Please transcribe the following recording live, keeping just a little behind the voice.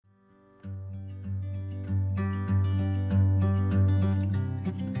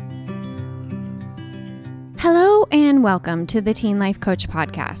and welcome to the Teen Life Coach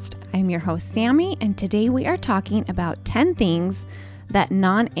Podcast. I'm your host, Sammy, and today we are talking about 10 things that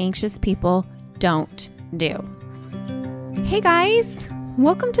non-anxious people don't do. Hey guys,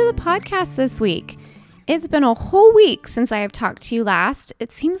 welcome to the podcast this week. It's been a whole week since I have talked to you last.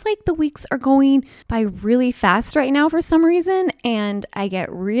 It seems like the weeks are going by really fast right now for some reason, and I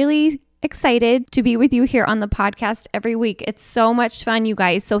get really excited to be with you here on the podcast every week. It's so much fun, you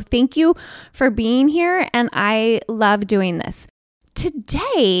guys. So thank you for being here, and I love doing this.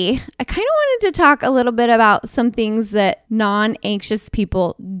 Today, I kind of wanted to talk a little bit about some things that non-anxious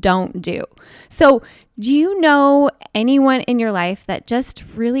people don't do. So, do you know anyone in your life that just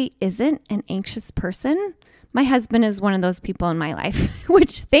really isn't an anxious person? My husband is one of those people in my life,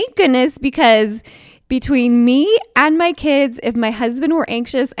 which thank goodness, because between me and my kids, if my husband were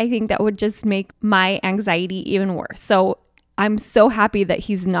anxious, I think that would just make my anxiety even worse. So I'm so happy that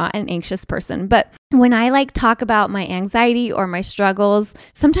he's not an anxious person. But when I talk about my anxiety or my struggles,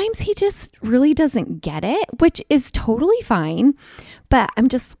 sometimes he just really doesn't get it, which is totally fine. But I'm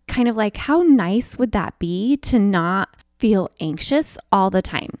just kind of like, how nice would that be to not feel anxious all the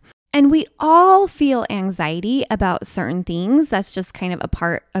time? And we all feel anxiety about certain things. That's just kind of a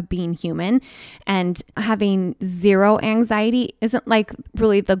part of being human. And having zero anxiety isn't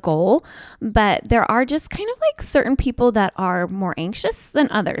really the goal, but there are just kind of certain people that are more anxious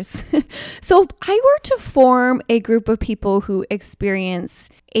than others. So if I were to form a group of people who experience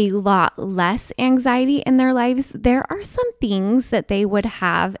a lot less anxiety in their lives, there are some things that they would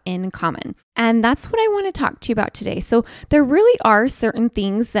have in common. And that's what I want to talk to you about today. So there really are certain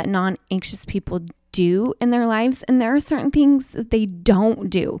things that non-anxious people do in their lives, and there are certain things that they don't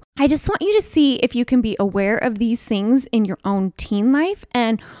do. I just want you to see if you can be aware of these things in your own teen life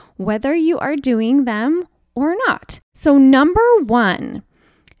and whether you are doing them or not. So number one,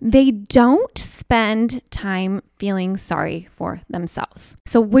 they don't spend time feeling sorry for themselves.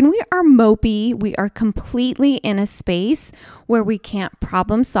 So when we are mopey, we are completely in a space where we can't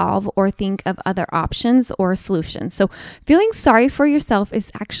problem solve or think of other options or solutions. So feeling sorry for yourself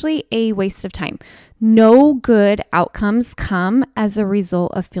is actually a waste of time. No good outcomes come as a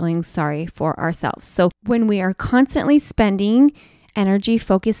result of feeling sorry for ourselves. So when we are constantly spending energy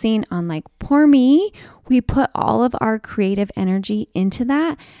focusing on poor me, we put all of our creative energy into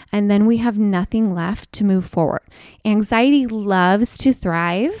that, and then we have nothing left to move forward. Anxiety loves to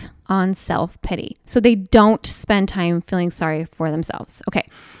thrive on self-pity. So they don't spend time feeling sorry for themselves. Okay.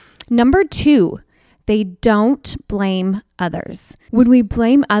 Number two, they don't blame others. When we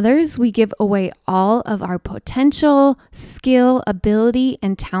blame others, we give away all of our potential, skill, ability,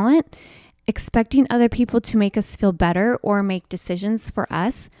 and talent. Expecting other people to make us feel better or make decisions for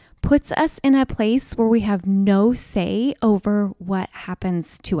us puts us in a place where we have no say over what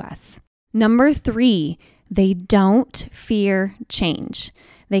happens to us. Number three, they don't fear change.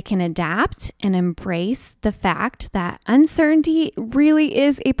 They can adapt and embrace the fact that uncertainty really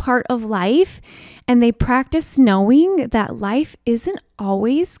is a part of life, and they practice knowing that life isn't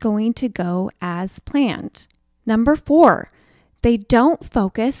always going to go as planned. Number four, they don't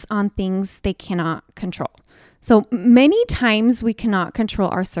focus on things they cannot control. So many times we cannot control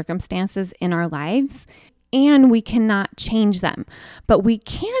our circumstances in our lives, and we cannot change them, but we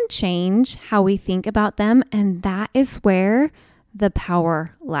can change how we think about them, and that is where the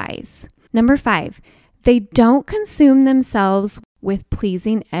power lies. Number five, they don't consume themselves with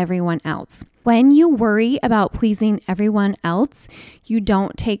pleasing everyone else. When you worry about pleasing everyone else, you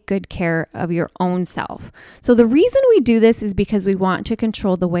don't take good care of your own self. So the reason we do this is because we want to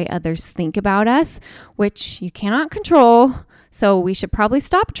control the way others think about us, which you cannot control. So we should probably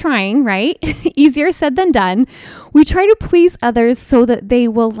stop trying, right? Easier said than done. We try to please others so that they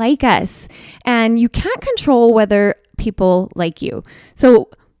will like us. And you can't control whether people like you. So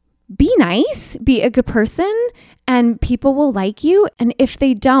be nice, be a good person, and people will like you. And if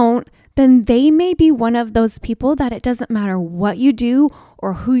they don't, then they may be one of those people that it doesn't matter what you do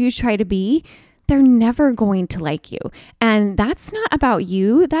or who you try to be, they're never going to like you. And that's not about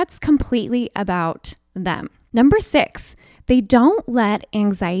you. That's completely about them. Number six, they don't let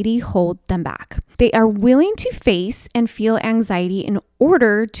anxiety hold them back. They are willing to face and feel anxiety in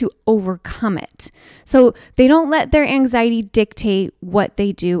order to overcome it. So they don't let their anxiety dictate what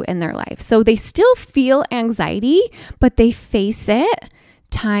they do in their life. So they still feel anxiety, but they face it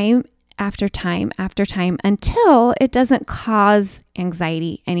time after time after time until it doesn't cause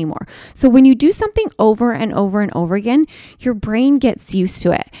anxiety anymore. So when you do something over and over and over again, your brain gets used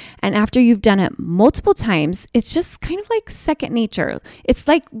to it. And after you've done it multiple times, it's just kind of like second nature. It's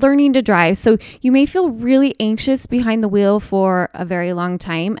like learning to drive. So you may feel really anxious behind the wheel for a very long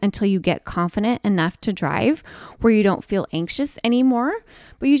time until you get confident enough to drive where you don't feel anxious anymore.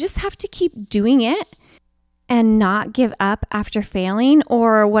 But you just have to keep doing it and not give up after failing.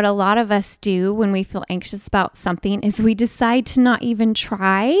 Or what a lot of us do when we feel anxious about something is we decide to not even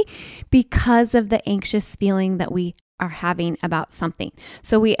try because of the anxious feeling that we are having about something.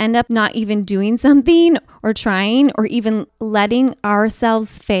 So we end up not even doing something or trying or even letting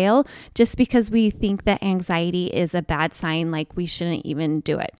ourselves fail just because we think that anxiety is a bad sign, like we shouldn't even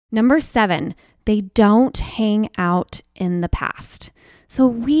do it. Number 7, they don't hang out in the past. So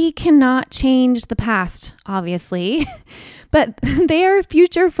we cannot change the past, obviously, but they are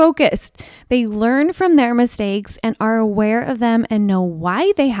future focused. They learn from their mistakes and are aware of them and know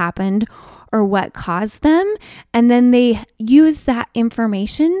why they happened or what caused them. And then they use that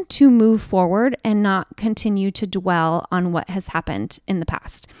information to move forward and not continue to dwell on what has happened in the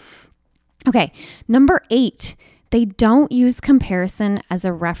past. Okay, number 8. They don't use comparison as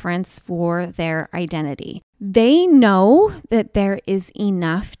a reference for their identity. They know that there is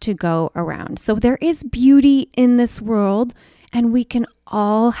enough to go around. So there is beauty in this world and we can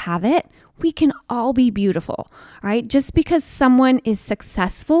all have it. We can all be beautiful, right? Just because someone is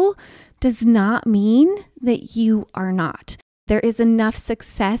successful does not mean that you are not. There is enough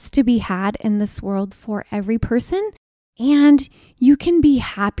success to be had in this world for every person, and you can be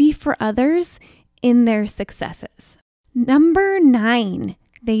happy for others in their successes. Number 9,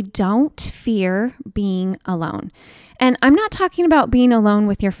 they don't fear being alone. And I'm not talking about being alone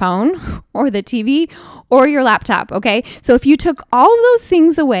with your phone or the TV or your laptop, okay? So if you took all of those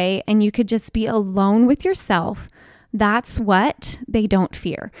things away and you could just be alone with yourself, that's what they don't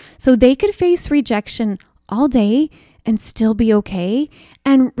fear. So they could face rejection all day and still be okay.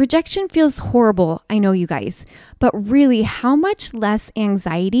 And rejection feels horrible, I know, you guys. But really, how much less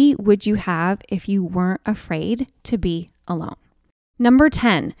anxiety would you have if you weren't afraid to be alone? Number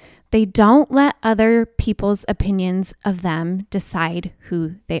 10, they don't let other people's opinions of them decide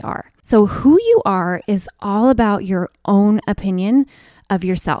who they are. So who you are is all about your own opinion of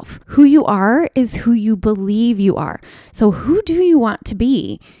yourself. Who you are is who you believe you are. So who do you want to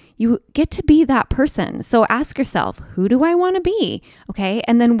be? You get to be that person. So ask yourself, who do I want to be? Okay.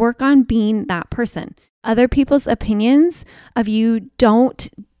 And then work on being that person. Other people's opinions of you don't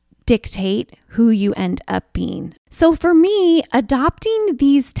dictate who you end up being. So for me, adopting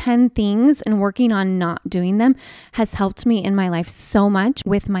these 10 things and working on not doing them has helped me in my life so much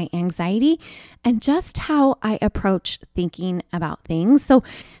with my anxiety and just how I approach thinking about things. So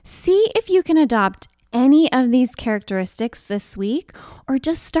see if you can adopt any of these characteristics this week, or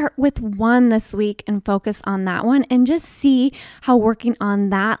just start with one this week and focus on that one and just see how working on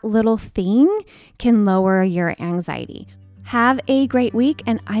that little thing can lower your anxiety. Have a great week,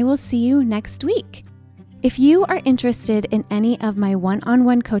 and I will see you next week. If you are interested in any of my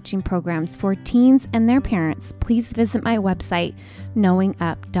one-on-one coaching programs for teens and their parents, please visit my website,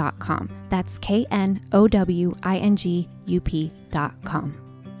 knowingup.com. That's KNOWINGUP.com.